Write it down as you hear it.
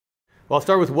Well, I'll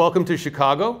start with welcome to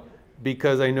Chicago,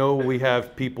 because I know we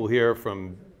have people here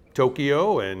from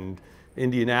Tokyo and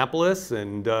Indianapolis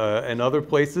and other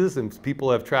places, and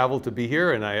people have traveled to be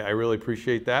here, and I really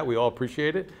appreciate that. We all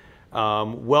appreciate it.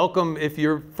 Welcome, if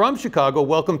you're from Chicago,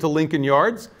 welcome to Lincoln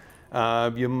Yards.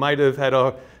 You might have had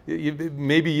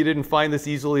maybe you didn't find this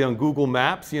easily on Google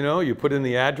Maps, you put in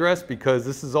the address because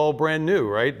this is all brand new,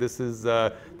 right? This is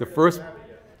the first,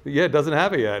 yeah, it doesn't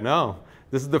have it yet, no.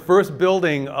 This is the first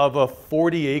building of a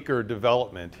 40-acre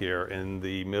development here in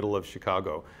the middle of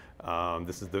Chicago.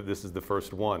 This is the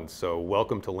first one, so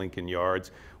welcome to Lincoln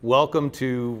Yards. Welcome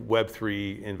to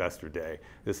Web3 Investor Day.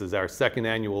 This is our second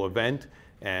annual event,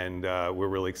 and we're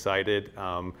really excited.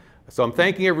 So I'm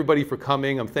thanking everybody for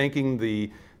coming. I'm thanking the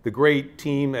great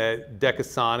team at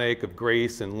Decasonic of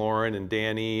Grace and Lauren and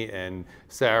Danny and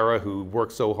Sarah, who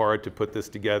worked so hard to put this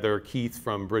together. Keith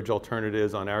from Bridge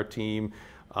Alternatives on our team.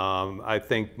 I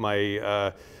thank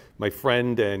my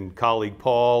friend and colleague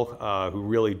Paul, who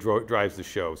really drives the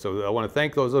show. So I want to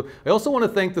thank those. I also want to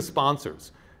thank the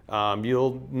sponsors.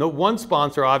 You'll know one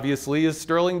sponsor, obviously, is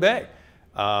Sterling Bay.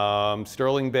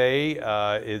 Sterling Bay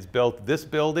is built this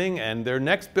building, and their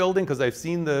next building, because I've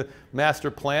seen the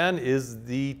master plan, is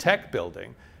the tech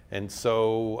building. And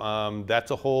so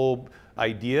that's a whole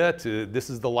idea. This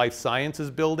is the life sciences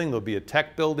building. There'll be a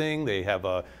tech building. They have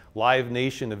a Live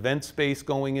Nation event space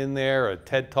going in there, a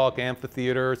TED Talk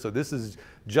amphitheater. So this is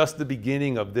just the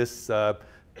beginning of this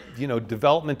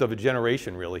development of a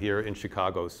generation, really, here in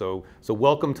Chicago. So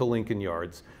welcome to Lincoln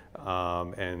Yards.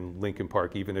 And Lincoln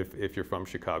Park, even if you're from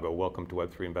Chicago. Welcome to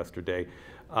Web3 Investor Day.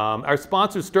 Our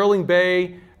sponsor, Sterling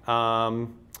Bay,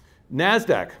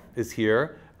 NASDAQ is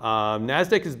here.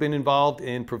 NASDAQ has been involved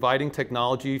in providing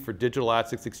technology for digital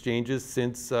assets exchanges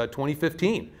since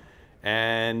 2015.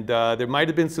 And there might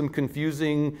have been some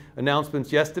confusing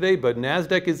announcements yesterday, but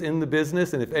NASDAQ is in the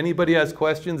business, and if anybody has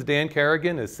questions, Dan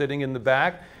Kerrigan is sitting in the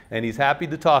back, and he's happy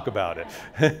to talk about it.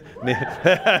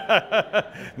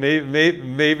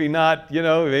 maybe not,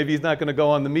 maybe he's not going to go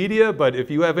on the media, but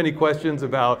if you have any questions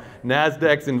about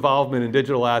NASDAQ's involvement in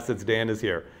digital assets, Dan is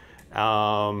here.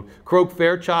 Croak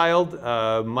Fairchild,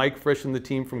 Mike Frisch and the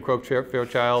team from Croak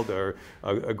Fairchild are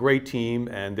a great team,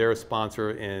 and they're a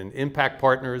sponsor in Impact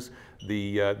Partners,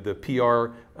 the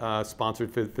PR sponsor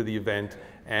for the event.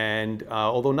 And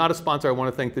although not a sponsor, I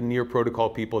want to thank the Near Protocol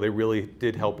people. They really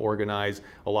did help organize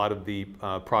a lot of the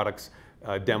products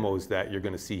demos that you're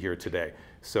going to see here today.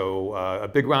 So a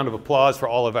big round of applause for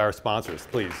all of our sponsors,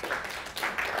 please.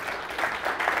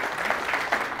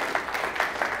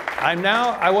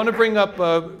 I want to bring up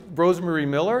Rosemarie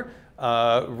Miller.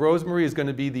 Rosemarie is going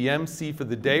to be the MC for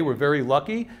the day. We're very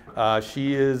lucky.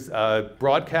 She is a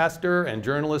broadcaster and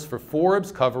journalist for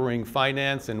Forbes, covering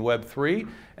finance and Web3,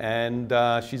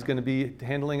 and she's going to be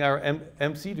handling our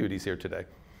MC duties here today.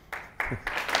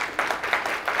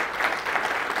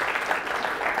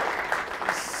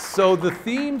 So the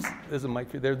themes, there's a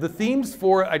mic there. The themes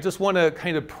I just want to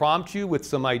kind of prompt you with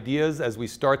some ideas as we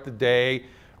start the day,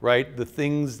 right? The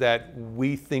things that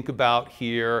we think about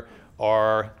here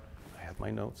are, I have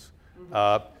my notes,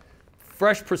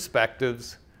 fresh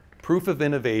perspectives, proof of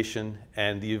innovation,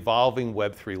 and the evolving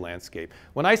Web3 landscape.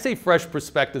 When I say fresh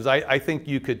perspectives, I think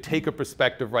you could take a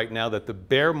perspective right now that the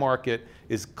bear market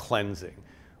is cleansing.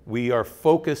 We are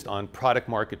focused on product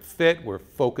market fit. We're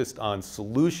focused on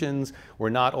solutions. We're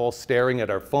not all staring at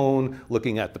our phone,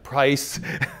 looking at the price.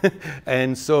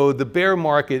 And so the bear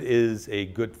market is a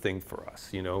good thing for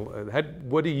us.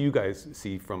 What do you guys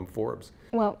see from Forbes?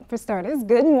 Well, for starters,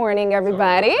 good morning,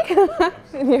 everybody.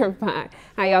 You're fine.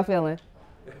 How y'all feeling?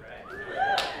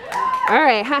 All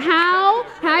right, how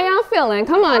y'all feeling?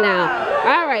 Come on now.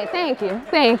 All right, thank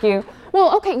you.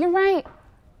 Well, okay, you're right.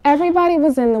 Everybody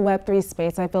was in the Web3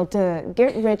 space, I feel, to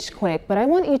get rich quick, but I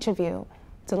want each of you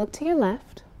to look to your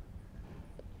left,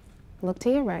 look to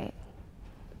your right.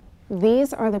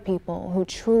 These are the people who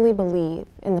truly believe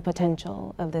in the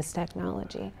potential of this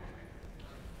technology.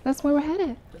 That's where we're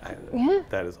headed. Yeah.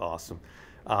 That is awesome.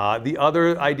 The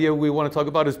other idea we want to talk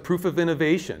about is proof of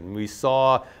innovation. We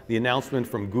saw the announcement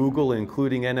from Google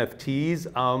including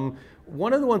NFTs.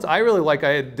 One of the ones I really like, I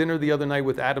had dinner the other night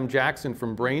with Adam Jackson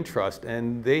from Brain Trust,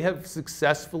 and they have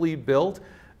successfully built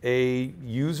a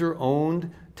user-owned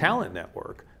talent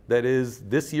network that is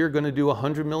this year going to do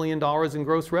 $100 million in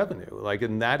gross revenue.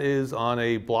 And that is on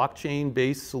a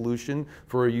blockchain-based solution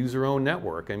for a user-owned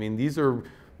network. I mean, these are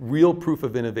real proof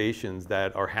of innovations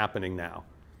that are happening now.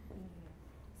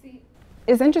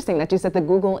 It's interesting that you said the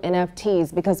Google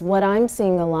NFTs, because what I'm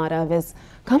seeing a lot of is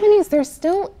companies, they're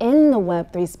still in the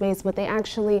Web3 space, but they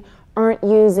actually aren't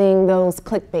using those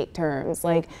clickbait terms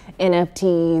like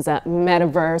NFTs,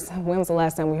 metaverse. When was the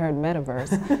last time we heard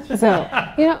metaverse? So,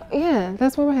 yeah,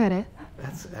 that's where we're headed.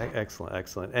 That's excellent,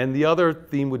 excellent. And the other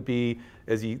theme would be,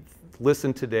 as you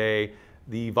listen today,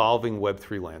 the evolving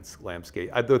Web3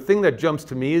 landscape. The thing that jumps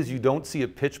to me is you don't see a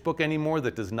pitch book anymore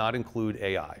that does not include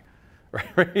AI.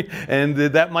 Right? And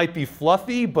that might be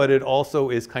fluffy, but it also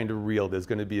is kind of real. There's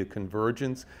going to be a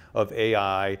convergence of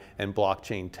AI and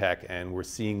blockchain tech, and we're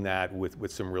seeing that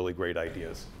with some really great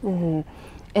ideas. Mm-hmm.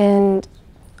 And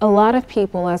a lot of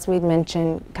people, as we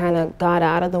mentioned, kind of got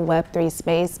out of the Web3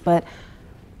 space, but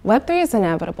Web3 is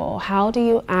inevitable. How do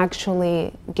you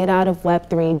actually get out of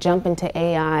Web3, jump into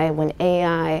AI, when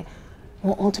AI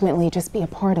will ultimately just be a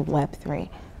part of Web3?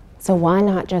 So why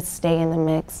not just stay in the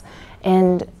mix?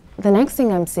 And the next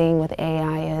thing I'm seeing with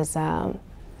AI is, I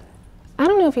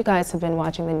don't know if you guys have been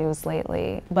watching the news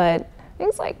lately, but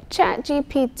things like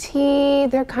ChatGPT,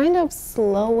 they're kind of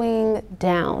slowing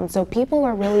down. So people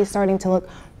are really starting to look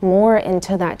more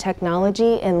into that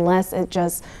technology and less at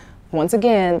just, once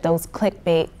again, those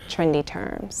clickbait trendy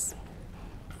terms.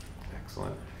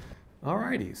 Excellent. All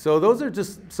righty, so those are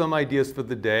just some ideas for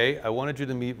the day. I wanted you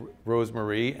to meet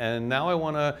Rosemarie, and now I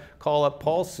want to call up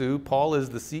Paul Su. Paul is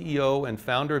the CEO and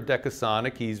founder of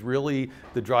Decasonic. He's really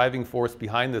the driving force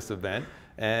behind this event,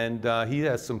 and he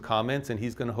has some comments, and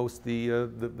he's going to host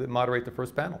moderate the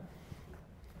first panel.